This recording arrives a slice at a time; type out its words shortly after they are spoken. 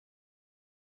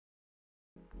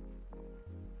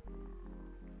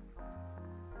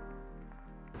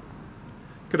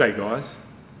G'day guys.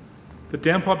 The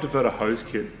Downpipe Diverter Hose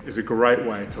Kit is a great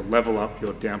way to level up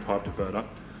your downpipe diverter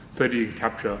so that you can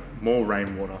capture more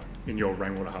rainwater in your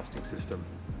rainwater harvesting system.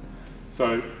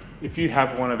 So if you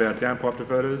have one of our downpipe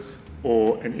diverters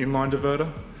or an inline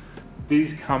diverter,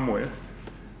 these come with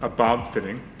a barb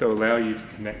fitting that will allow you to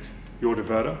connect your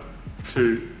diverter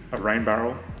to a rain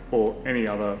barrel or any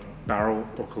other barrel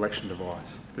or collection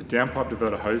device. The Downpipe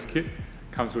Diverter Hose Kit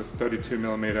comes with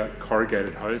 32mm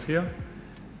corrugated hose here,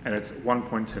 and it's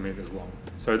 1.2 meters long.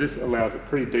 So this allows a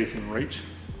pretty decent reach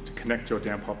to connect your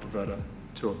downpipe diverter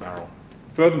to a barrel.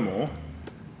 Furthermore,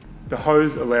 the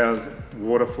hose allows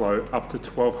water flow up to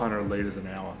 1200 litres an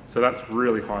hour. So that's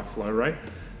really high flow rate,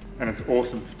 and it's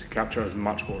awesome to capture as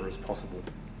much water as possible.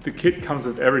 The kit comes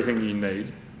with everything you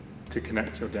need to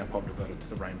connect your downpipe diverter to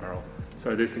the rain barrel.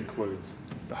 So this includes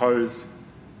the hose,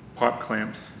 pipe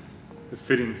clamps, the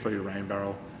fitting for your rain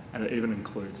barrel, and it even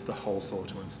includes the hole saw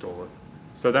to install it.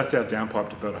 So that's our Downpipe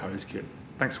Diverter Hose Kit.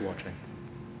 Thanks for watching.